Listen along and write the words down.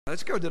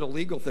Let's go to the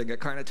legal thing. It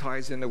kind of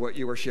ties into what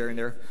you were sharing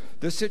there.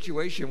 This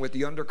situation with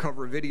the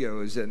undercover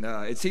videos, and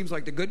it seems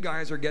like the good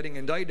guys are getting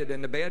indicted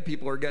and the bad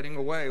people are getting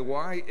away.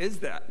 Why is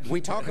that? We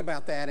talk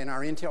about that in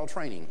our intel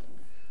training,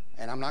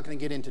 and I'm not going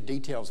to get into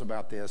details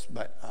about this,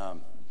 but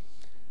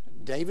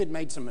David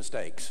made some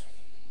mistakes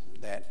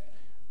that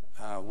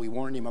we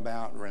warned him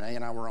about. Renee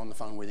and I were on the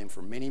phone with him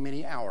for many,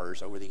 many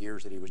hours over the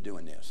years that he was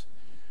doing this.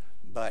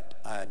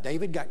 But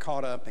David got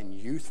caught up in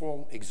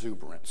youthful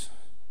exuberance.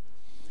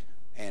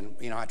 And,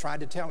 you know, I tried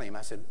to tell him,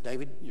 I said,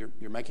 David,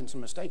 you're making some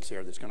mistakes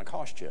here that's going to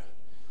cost you.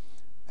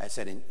 I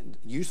said,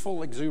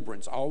 youthful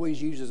exuberance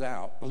always loses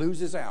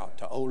out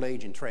to old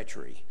age and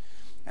treachery.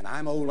 And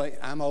I'm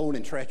old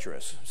and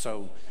treacherous,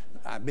 so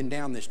I've been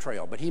down this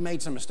trail. But he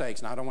made some mistakes,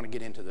 and I don't want to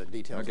get into the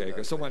details. Okay,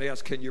 because someone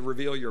asked, can you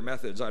reveal your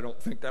methods? I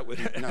don't think that would...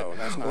 No,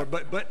 that's not...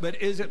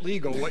 But is it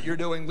legal? What you're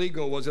doing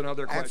legal was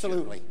another question.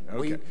 Absolutely.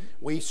 Okay.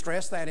 We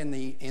stress that in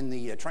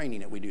the training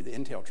that we do, the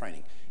intel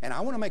training. And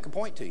I want to make a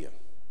point to you.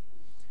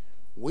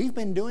 We've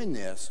been doing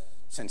this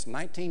since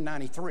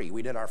 1993.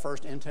 We did our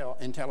first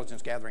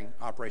intelligence gathering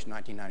operation in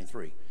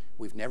 1993.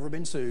 We've never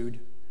been sued.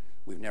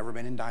 We've never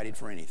been indicted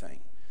for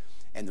anything.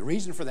 And the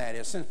reason for that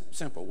is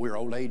simple. We're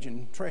old age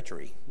and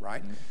treachery,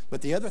 right? Mm-hmm.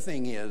 But the other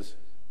thing is,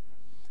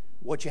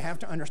 what you have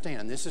to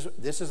understand, this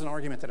is an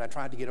argument that I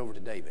tried to get over to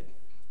David.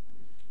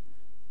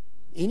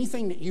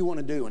 Anything that you want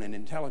to do in an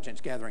intelligence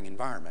gathering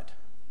environment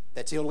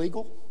that's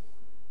illegal,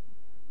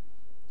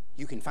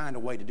 you can find a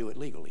way to do it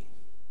legally.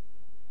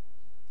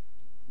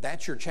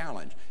 That's your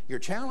challenge. Your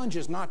challenge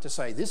is not to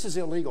say, this is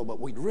illegal, but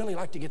we'd really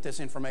like to get this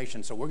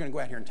information, so we're going to go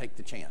out here and take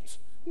the chance.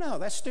 No,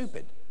 that's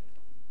stupid.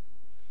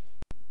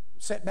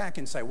 Sit back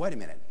and say, wait a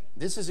minute,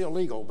 this is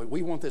illegal, but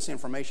we want this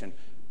information.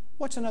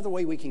 What's another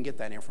way we can get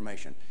that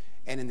information?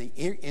 And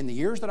in the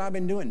years that I've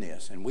been doing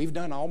this, and we've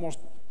done almost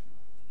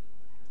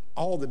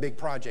all the big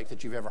projects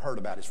that you've ever heard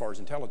about as far as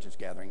intelligence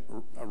gathering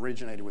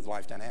originated with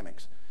Life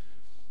Dynamics,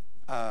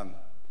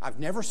 I've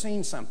never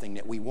seen something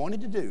that we wanted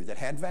to do that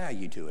had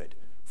value to it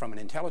from an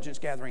intelligence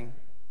gathering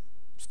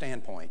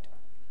standpoint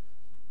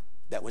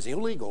that was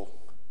illegal,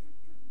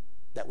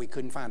 that we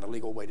couldn't find a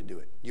legal way to do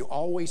it. You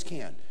always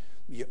can.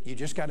 You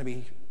just got to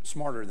be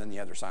smarter than the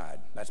other side.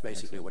 That's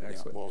basically what it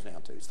boils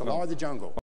down to. It's the law of the jungle.